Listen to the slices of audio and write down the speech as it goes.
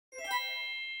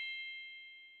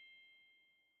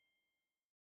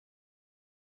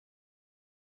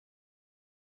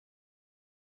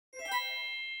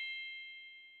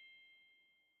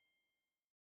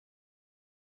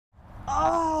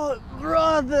Oh,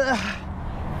 brother.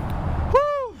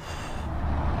 Woo.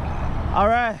 All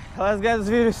right, let's get this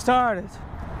video started.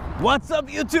 What's up,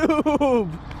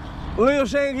 YouTube? Lil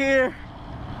Shane here,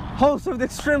 host of the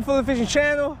Extreme Fillet Fishing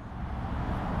channel.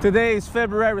 Today is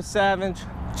February 7th,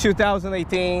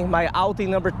 2018, my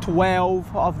outing number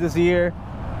 12 of this year.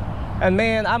 And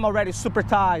man, I'm already super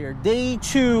tired. Day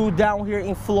 2 down here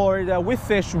in Florida. We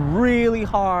fished really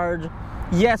hard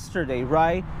yesterday,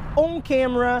 right? On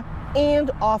camera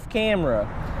and off camera.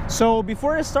 So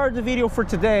before I start the video for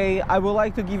today, I would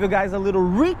like to give you guys a little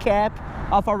recap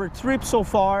of our trip so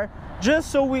far,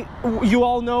 just so you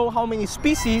all know how many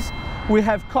species we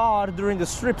have caught during the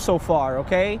trip so far,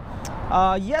 okay?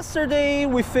 Yesterday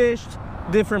we fished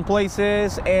different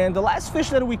places, and the last fish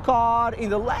that we caught in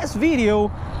the last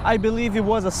video, I believe it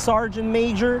was a Sergeant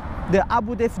Major, the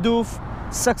Abu Defduf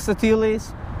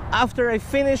Saxatilis. After I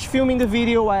finished filming the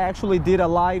video, I actually did a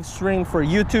live stream for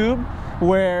YouTube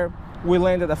where we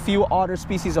landed a few other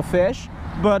species of fish,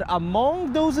 but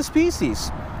among those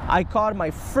species I caught my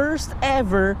first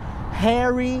ever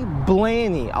hairy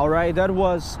blenny. All right, that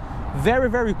was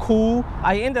very cool.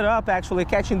 I ended up actually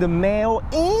catching the male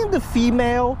and the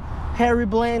female hairy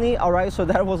blenny. All right, so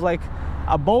that was like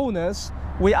a bonus.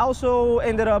 We also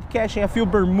ended up catching a few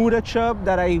Bermuda chub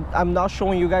that I'm not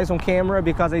showing you guys on camera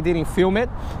because I didn't film it.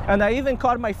 And I even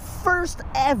caught my first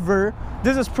ever,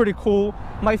 this is pretty cool,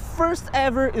 my first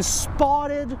ever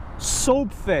spotted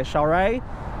soapfish. All right,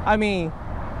 I mean,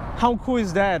 how cool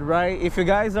is that, right? If you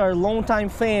guys are longtime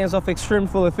fans of Extreme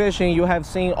Fillet Fishing, you have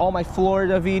seen all my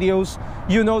Florida videos.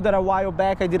 You know that a while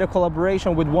back I did a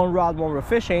collaboration with One Rod, One Reel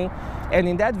Fishing, and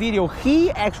in that video he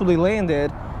actually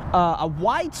landed a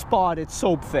white spotted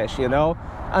soapfish, you know,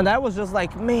 and I was just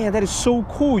like, man, that is so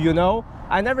cool, you know.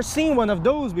 I never seen one of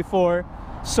those before,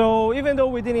 so even though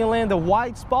we didn't land a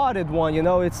white spotted one, you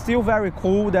know, it's still very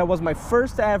cool. That was my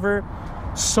first ever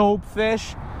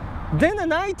soapfish. Then at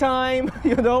nighttime,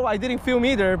 you know, I didn't film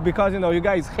either because, you know, you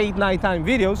guys hate nighttime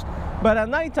videos, but at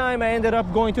nighttime I ended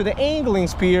up going to the angling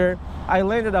spear. I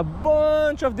landed a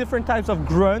bunch of different types of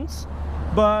grunts,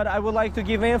 but I would like to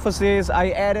give emphasis. I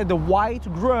added the white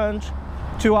grunt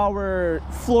to our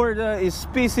Florida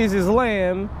species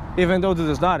lamb, even though this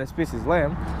is not a species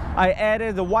lamb. I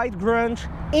added the white grunt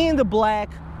and the black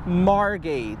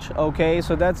margate, okay?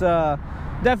 So that's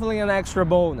definitely an extra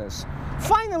bonus.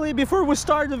 Finally, before we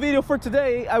start the video for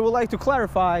today, I would like to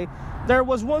clarify, there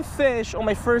was one fish on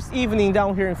my first evening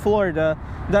down here in Florida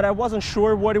that I wasn't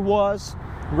sure what it was,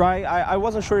 right? I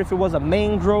wasn't sure if it was a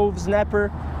mangrove snapper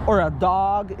or a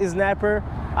dog snapper.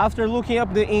 After looking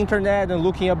up the internet and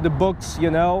looking up the books,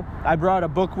 you know, I brought a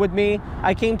book with me.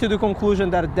 I came to the conclusion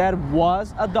that that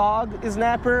was a dog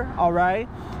snapper, all right?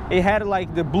 It had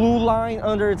like the blue line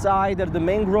under its eye that the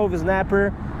mangrove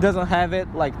snapper doesn't have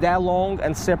it like that long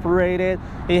and separated.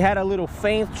 It had a little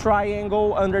faint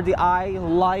triangle under the eye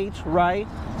light, right?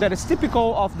 That is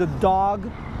typical of the dog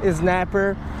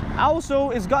snapper.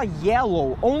 Also, it's got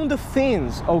yellow on the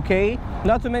fins, okay?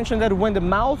 Not to mention that when the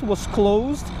mouth was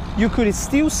closed, you could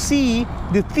still see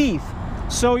the teeth.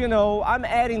 So, you know, I'm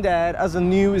adding that as a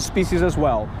new species as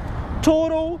well.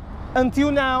 Total,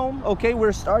 until now, okay,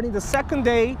 we're starting the second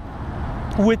day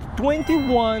with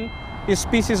 21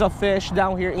 species of fish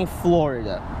down here in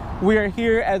Florida. We are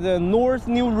here at the North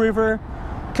New River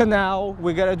Canal.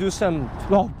 We gotta do some,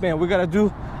 oh man, we gotta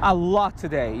do a lot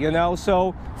today, you know.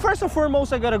 So first and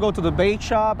foremost, I gotta go to the bait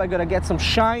shop. I gotta get some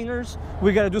shiners.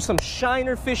 We gotta do some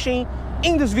shiner fishing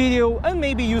in this video and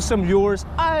maybe use some lures.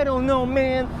 I don't know,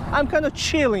 man. I'm kind of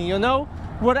chilling, you know.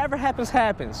 Whatever happens,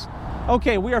 happens.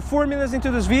 Okay, we are 4 minutes into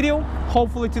this video.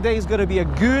 Hopefully today is gonna be a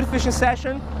good fishing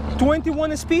session.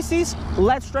 21 species.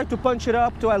 Let's try to punch it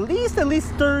up to at least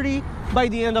 30 by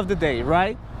the end of the day,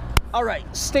 right? All right,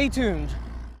 stay tuned.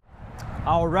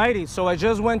 Alrighty, so I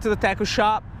just went to the tackle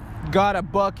shop, got a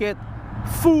bucket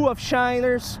full of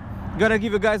shiners. Gotta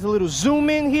give you guys a little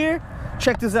zoom in here.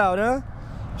 Check this out, huh?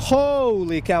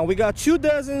 Holy cow, we got 2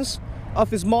 dozens of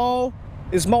small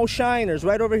shiners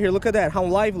right over here. Look at that, how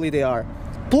lively they are.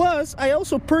 Plus, I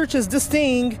also purchased this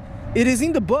thing. It is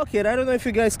in the bucket. I don't know if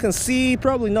you guys can see,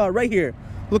 probably not. Right here,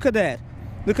 look at that.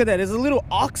 Look at that, it's a little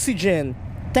oxygen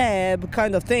tab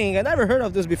kind of thing. I never heard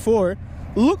of this before.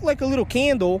 Looked like a little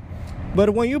candle,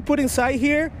 but when you put inside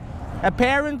here,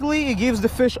 apparently it gives the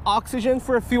fish oxygen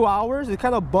for a few hours. It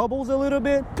kind of bubbles a little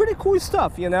bit. Pretty cool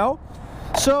stuff, you know.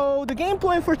 So the game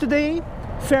plan for today,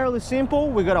 fairly simple.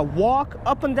 We gotta walk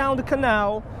up and down the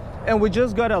canal, and we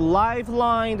just gotta live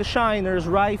line the shiners,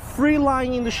 right? Free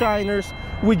lining the shiners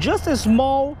with just a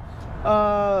small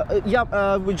gamakatsu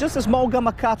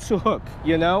hook,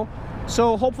 you know.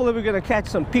 So hopefully we're gonna catch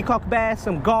some peacock bass,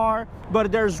 some gar,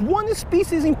 but there's one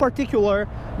species in particular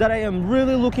that I am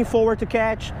really looking forward to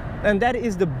catch, and that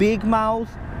is the big mouth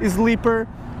sleeper.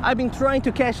 I've been trying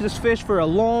to catch this fish for a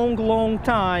long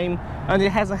time, and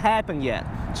it hasn't happened yet.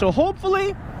 So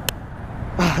hopefully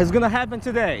it's gonna happen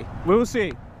today. We will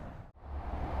see.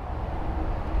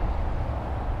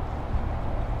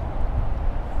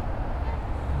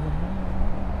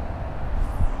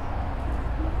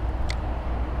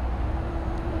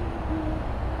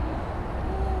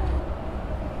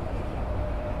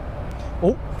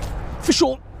 Oh, fish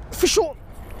on, fish on,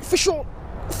 fish on,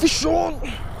 fish on.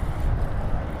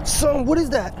 Son, what is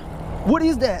that? What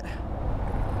is that?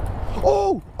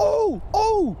 Oh, oh,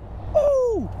 oh,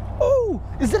 oh, oh.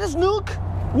 Is that a snook?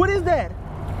 What is that?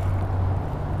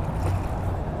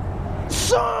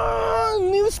 Son,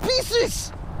 new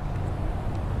species.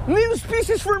 New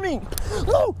species for me.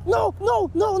 No, no,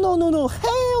 no, no, no, no, no.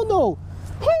 Hell no.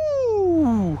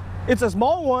 Woo. It's a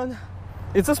small one.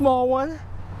 It's a small one.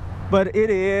 But it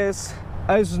is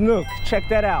a snook. Check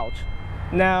that out.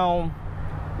 Now,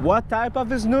 what type of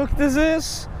a snook this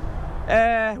is,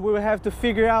 we will have to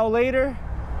figure out later.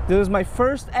 This is my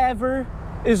first ever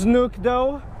snook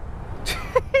though.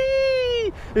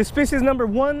 Species number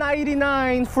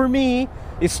 199 for me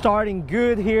is starting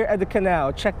good here at the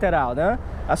canal. Check that out, huh?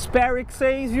 As Peric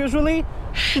says usually,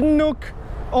 snook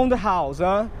on the house,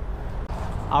 huh?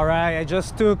 All right, I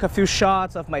just took a few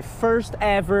shots of my first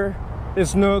ever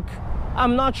snook.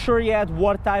 I'm not sure yet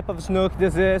what type of snook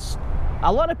this is.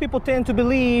 A lot of people tend to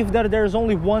believe that there's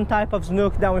only one type of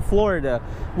snook down in Florida,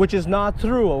 which is not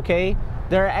true, okay?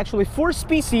 There are actually 4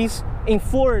 species in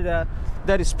Florida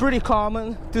that is pretty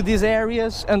common to these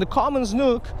areas, and the common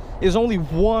snook is only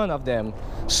one of them.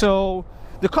 So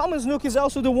the common snook is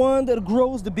also the one that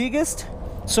grows the biggest.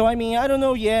 So I mean, I don't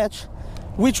know yet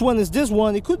which one is this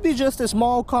one. It could be just a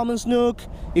small common snook.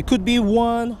 It could be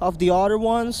one of the other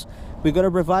ones. We gotta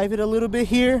revive it a little bit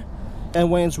here,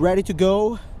 and when it's ready to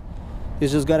go,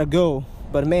 it's just gotta go.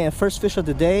 But man, first fish of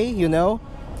the day, you know,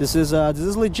 this is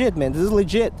legit, man. This is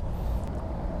legit.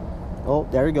 Oh,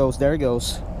 there it goes, there it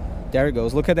goes, there it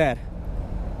goes. Look at that.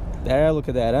 There, look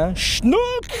at that, huh?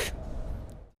 Snook!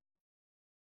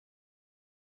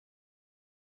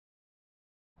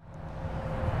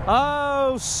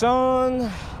 Oh,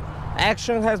 son,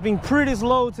 action has been pretty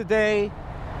slow today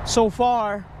so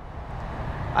far.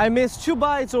 I missed 2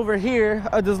 bites over here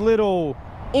at this little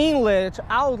inlet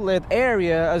outlet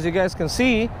area, as you guys can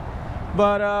see,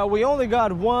 but we only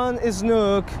got 1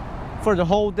 snook for the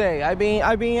whole day. I've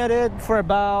been at it for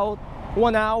about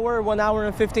 1 hour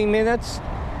and 15 minutes.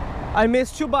 I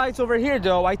missed 2 bites over here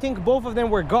though. I think both of them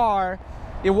were gar.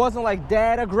 It wasn't like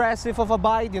that aggressive of a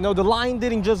bite, you know. The line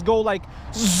didn't just go like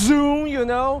zoom, you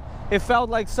know. It felt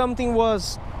like something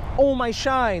was on my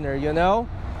shiner, you know.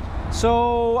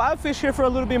 So I'll fish here for a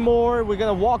little bit more. We're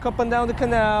gonna walk up and down the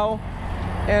canal,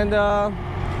 and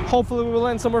hopefully we will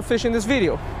land some more fish in this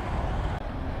video.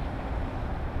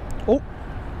 Oh,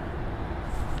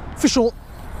 fish on,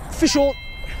 fish on,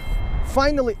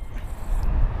 finally.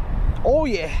 Oh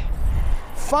yeah,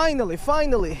 finally,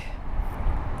 finally.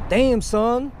 Damn,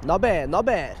 son, not bad, not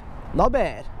bad, not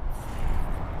bad,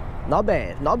 not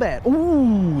bad, not bad.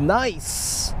 Ooh,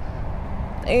 nice.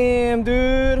 Damn,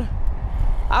 dude.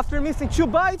 After missing 2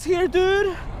 bites here,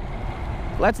 dude,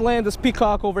 let's land this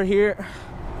peacock over here.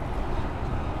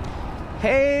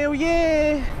 Hell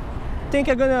yeah. Think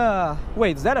I'm gonna,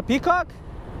 wait, is that a peacock?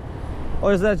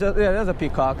 Or is that just, yeah, that's a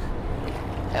peacock.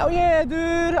 Hell yeah,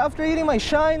 dude. After eating my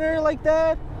shiner like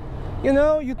that, you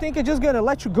know, you think I'm just gonna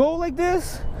let you go like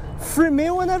this? Free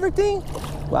meal and everything?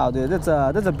 Wow, dude, that's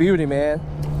a beauty, man.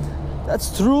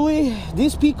 That's truly,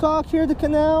 these peacock here at the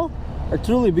canal are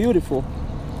truly beautiful.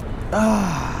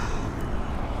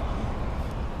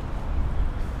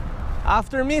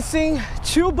 After missing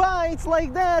 2 bites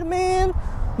like that, man,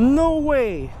 no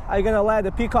way I'm gonna let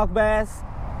the peacock bass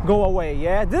go away.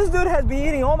 Yeah, this dude has been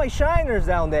eating all my shiners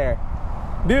down there.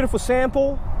 Beautiful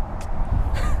sample.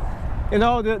 You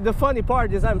know, the funny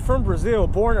part is I'm from Brazil,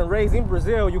 born and raised in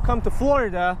Brazil. You come to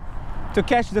Florida to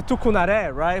catch the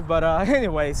tucunaré, right? But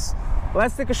anyways,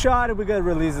 let's take a shot and we're gonna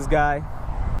release this guy.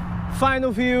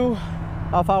 Final view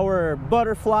of our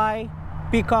butterfly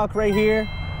peacock right here.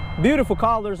 Beautiful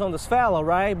colors on this fella,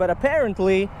 right? But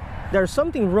apparently there's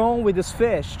something wrong with this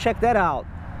fish. Check that out.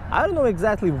 I don't know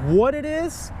exactly what it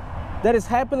is that is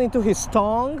happening to his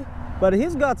tongue, but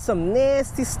he's got some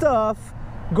nasty stuff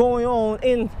going on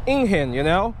in him, you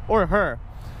know, or her.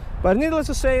 But needless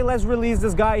to say, let's release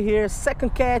this guy here.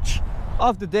 Second catch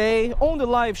of the day on the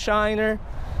live shiner.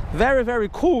 Very, very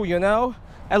cool, you know.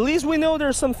 At least we know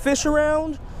there's some fish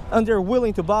around. and they're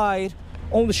willing to bite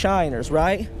on the shiners,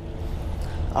 right?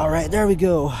 All right, there we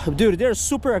go. Dude, they're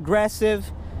super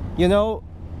aggressive, you know.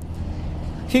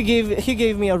 He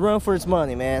gave me a run for his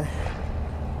money, man.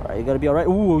 All right, you gotta be all right.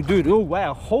 Ooh, dude, oh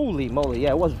wow, holy moly.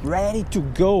 Yeah, I was ready to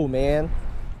go, man.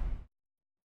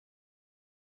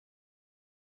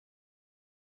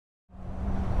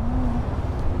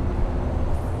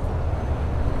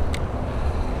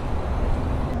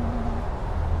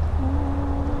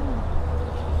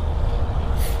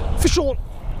 Fish on!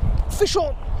 Fish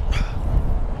on!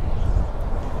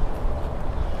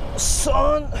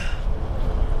 Son!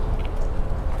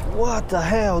 What the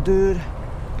hell, dude?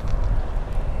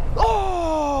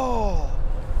 Oh!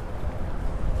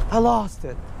 I lost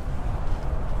it.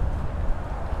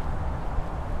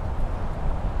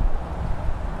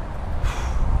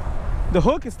 The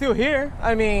hook is still here.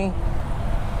 I mean,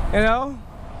 you know,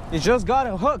 it just got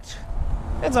hooked.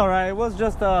 It's all right. It was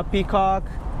just a peacock.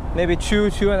 Maybe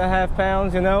 2.5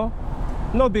 pounds, you know.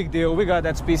 No big deal. We got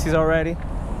that species already.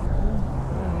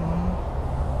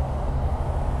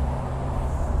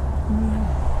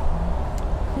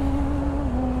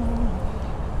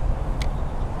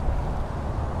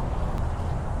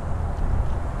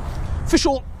 Fish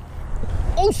on!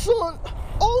 Oh son!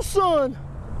 Oh son!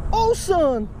 Oh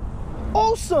son!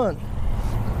 Oh son!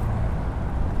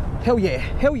 Hell yeah!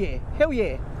 Hell yeah! Hell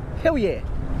yeah! Hell yeah!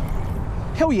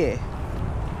 Hell yeah!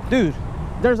 Dude,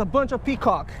 there's a bunch of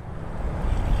peacock.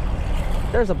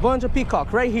 There's a bunch of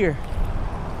peacock right here.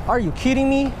 Are you kidding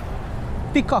me?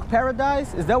 Peacock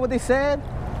paradise? Is that what they said?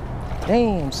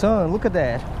 Damn, son, look at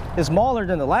that. It's smaller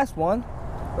than the last one,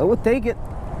 but we'll take it.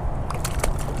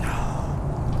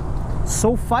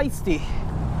 So feisty.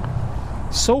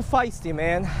 So feisty,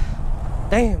 man.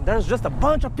 Damn, there's just a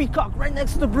bunch of peacock right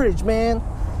next to the bridge, man.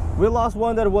 We lost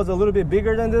one that was a little bit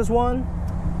bigger than this one,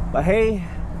 but hey,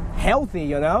 healthy,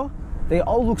 you know. They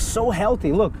all look so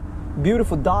healthy. Look,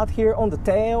 beautiful dot here on the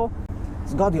tail.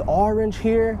 It's got the orange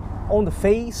here on the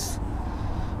face.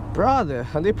 Brother,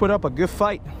 and they put up a good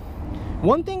fight.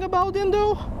 One thing about them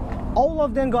though, all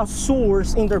of them got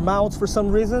sores in their mouths for some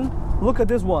reason. Look at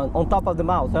this one on top of the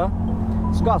mouth, huh?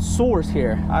 It's got sores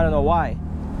here. I don't know why.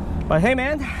 But hey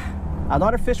man,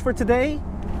 another fish for today.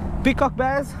 Peacock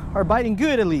bass are biting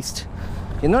good at least.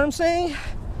 You know what I'm saying?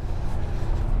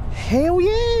 Hell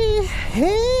yeah!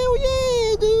 Hell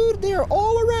yeah, dude! They're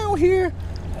all around here.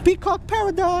 Peacock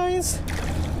paradise.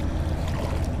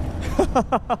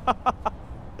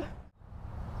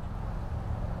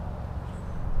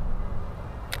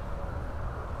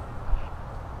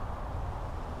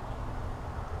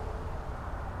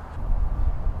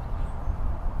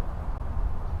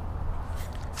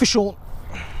 Fish on.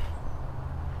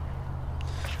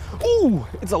 Ooh,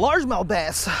 it's a largemouth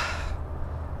bass.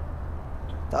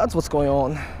 That's what's going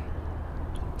on.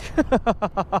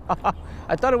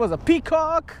 I thought it was a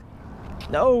peacock.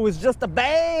 No, it's just a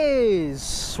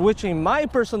bass, which in my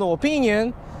personal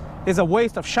opinion is a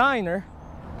waste of shiner.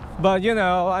 But you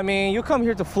know, I mean, you come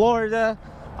here to Florida,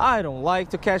 I don't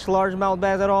like to catch largemouth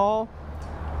bass at all.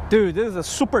 Dude, this is a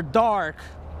super dark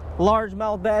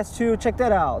largemouth bass too. Check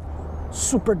that out.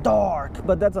 Super dark,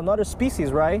 but that's another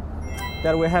species, right?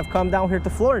 That we have come down here to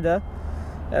Florida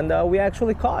and we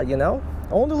actually caught, you know,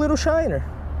 on the little shiner.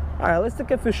 All right, let's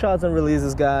take a few shots and release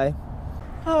this guy.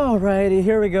 Alrighty,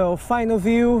 here we go. Final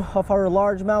view of our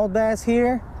largemouth bass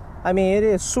here. I mean, it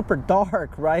is super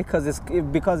dark, right?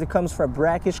 Because it comes from a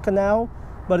brackish canal.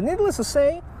 But needless to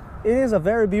say, it is a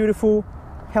very beautiful,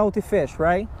 healthy fish,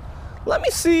 right? Let me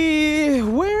see,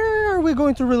 where are we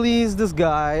going to release this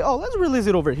guy? Oh, let's release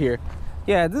it over here.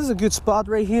 Yeah, this is a good spot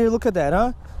right here. Look at that,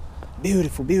 huh?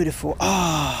 Beautiful, beautiful.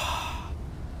 Ah.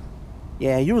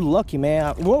 Yeah, you're lucky,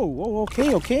 man. Whoa, whoa,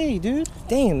 okay, dude.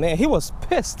 Damn, man, he was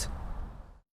pissed.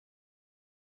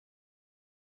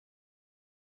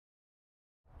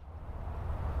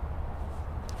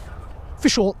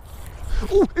 Fish on.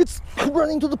 Oh, it's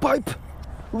running to the pipe.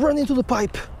 Running to the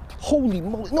pipe. Holy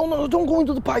moly. No, no, no, don't go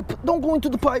into the pipe. Don't go into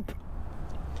the pipe.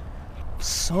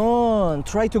 Son,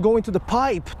 try to go into the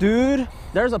pipe, dude.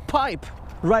 There's a pipe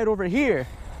right over here.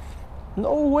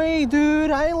 No way,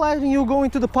 dude. I ain't letting you go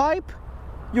into the pipe.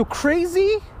 You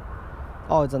crazy?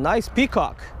 Oh, it's a nice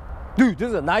peacock. Dude, this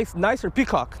is a nicer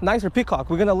peacock. Nicer peacock.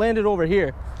 We're gonna land it over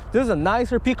here. This is a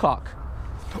nicer peacock.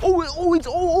 Oh,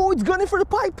 it's gunning for the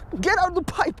pipe. Get out of the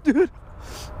pipe, dude.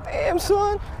 Damn,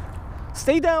 son.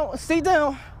 Stay down, stay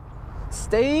down.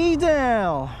 Stay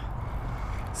down.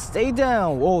 Stay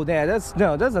down. Whoa, that's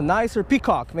a nicer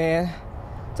peacock, man.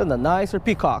 It's a nicer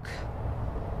peacock.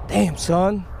 Damn,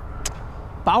 son.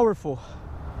 Powerful.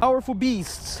 Powerful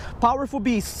beasts. Powerful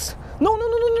beasts. No, no,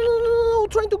 no, no, no, no, no.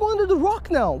 trying to go under the rock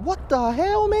now. What the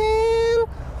hell, man?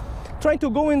 Trying to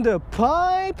go in the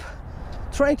pipe,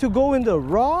 trying to go in the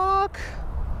rock.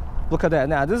 Look at that.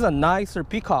 Now, this is a nicer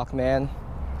peacock, man.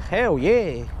 Hell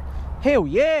yeah. Hell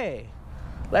yeah.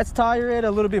 Let's tire it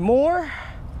a little bit more.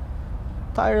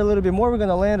 Tire a little bit more. We're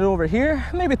gonna land it over here.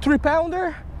 Maybe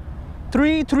 3-pounder.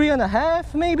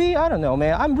 3.5 maybe. I don't know,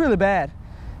 man. I'm really bad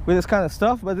with this kind of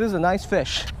stuff, but this is a nice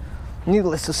fish.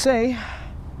 Needless to say.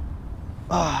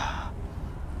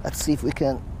 Let's see if we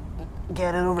can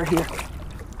get it over here.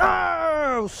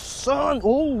 Oh, son.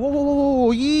 Oh, whoa, whoa,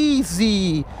 whoa,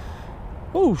 easy.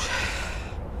 Ooh.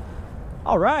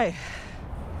 All right.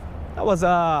 That was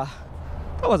a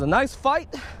nice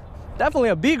fight. Definitely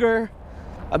a bigger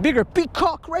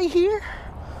peacock right here.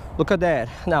 Look at that.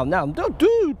 Now,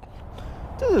 dude,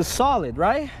 this is solid,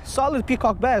 right? Solid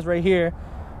peacock bass right here.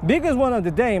 Biggest one of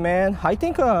the day, man. I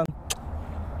think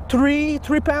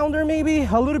 3-pounder maybe,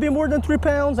 a little bit more than 3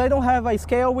 pounds. I don't have a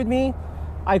scale with me.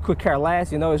 I could care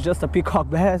less, you know, it's just a peacock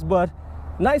bass, but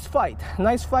nice fight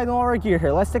on our gear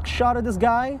here. Let's take a shot at this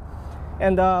guy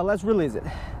and let's release it.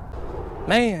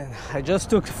 Man, I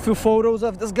just took a few photos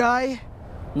of this guy.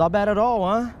 Not bad at all,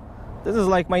 huh? This is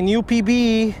like my new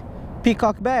PB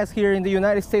peacock bass here in the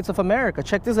United States of America.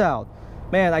 Check this out.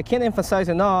 Man, I can't emphasize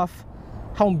enough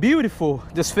how beautiful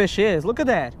this fish is. Look at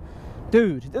that.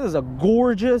 Dude, this is a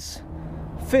gorgeous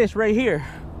fish right here.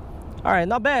 All right,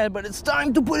 not bad, but it's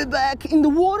time to put it back in the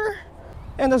water.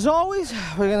 And as always,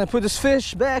 we're gonna put this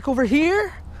fish back over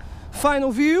here.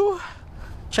 Final view.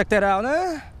 Check that out,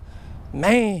 huh?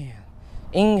 Man,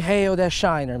 inhale that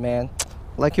shiner, man.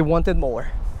 Like you wanted more.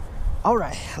 All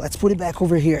right, let's put it back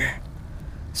over here.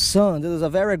 Son, this is a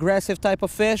very aggressive type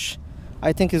of fish.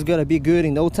 I think it's gonna be good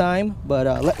in no time, but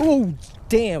oh,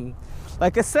 damn.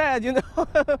 Like I said, you know,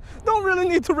 don't really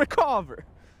need to recover.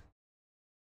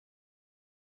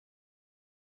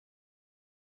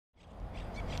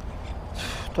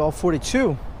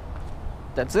 $12.42.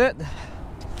 That's it.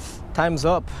 Time's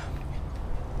up.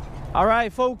 All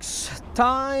right, folks,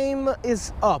 time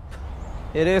is up.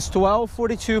 It is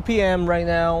 12:42 p.m. right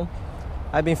now.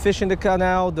 I've been fishing the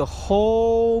canal the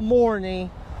whole morning.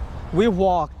 We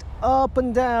walked up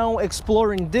and down,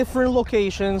 exploring different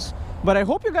locations. But I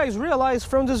hope you guys realize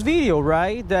from this video,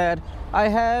 right, that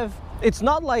it's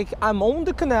not like I'm on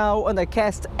the canal and I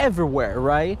cast everywhere,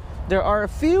 right? There are a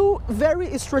few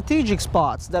very strategic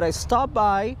spots that I stop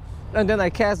by and then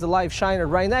I cast the live shiner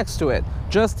right next to it.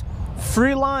 Just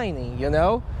free lining, you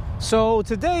know? So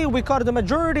today we caught the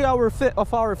majority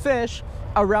of our fish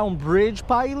around bridge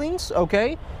pilings,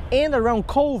 okay? And around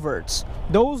culverts.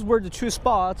 Those were the two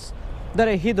spots that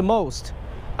I hit the most.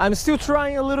 I'm still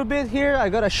trying a little bit here. I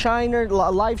got a shiner,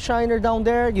 a live shiner down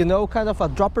there, you know, kind of a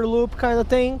dropper loop kind of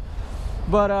thing.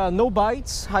 But no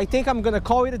bites. I think I'm gonna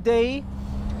call it a day.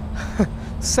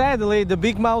 Sadly, the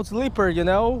big mouth leaper, you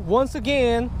know, once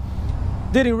again,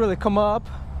 didn't really come up.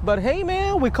 But hey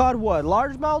man, we caught what?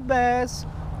 Largemouth bass,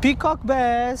 peacock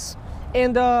bass,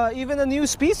 and even a new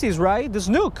species, right? The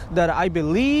snook, that I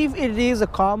believe it is a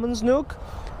common snook.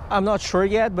 I'm not sure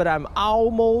yet, but I'm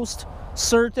almost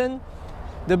certain.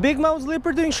 The big mouth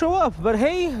leaper didn't show up, but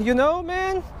hey, you know,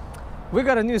 man, we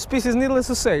got a new species, needless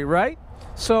to say, right?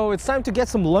 So it's time to get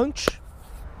some lunch,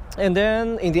 and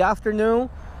then in the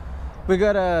afternoon, we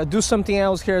gotta do something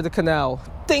else here at the canal.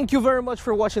 Thank you very much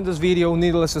for watching this video,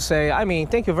 needless to say. I mean,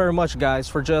 thank you very much, guys,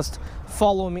 for just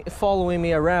following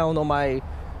me around on my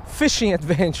fishing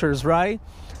adventures, right?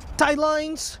 Tight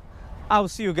lines. I'll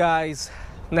see you guys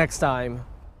next time.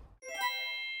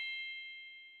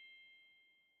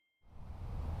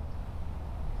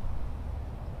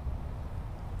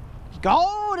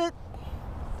 Got it.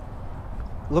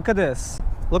 Look at this.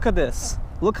 Look at this.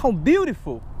 Look how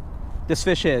beautiful this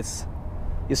fish is.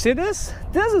 You see this?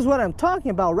 This is what I'm talking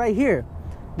about right here.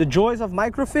 The joys of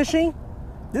microfishing.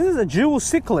 This is a jewel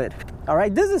cichlid. All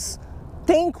right, this is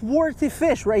tank-worthy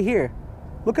fish right here.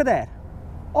 Look at that.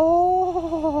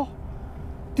 Oh,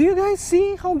 do you guys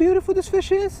see how beautiful this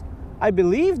fish is? I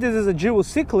believe this is a jewel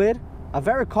cichlid, a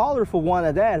very colorful one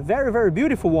at that, very, very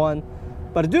beautiful one.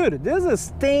 But dude, this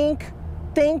is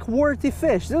tank-worthy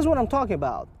fish. This is what I'm talking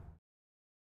about.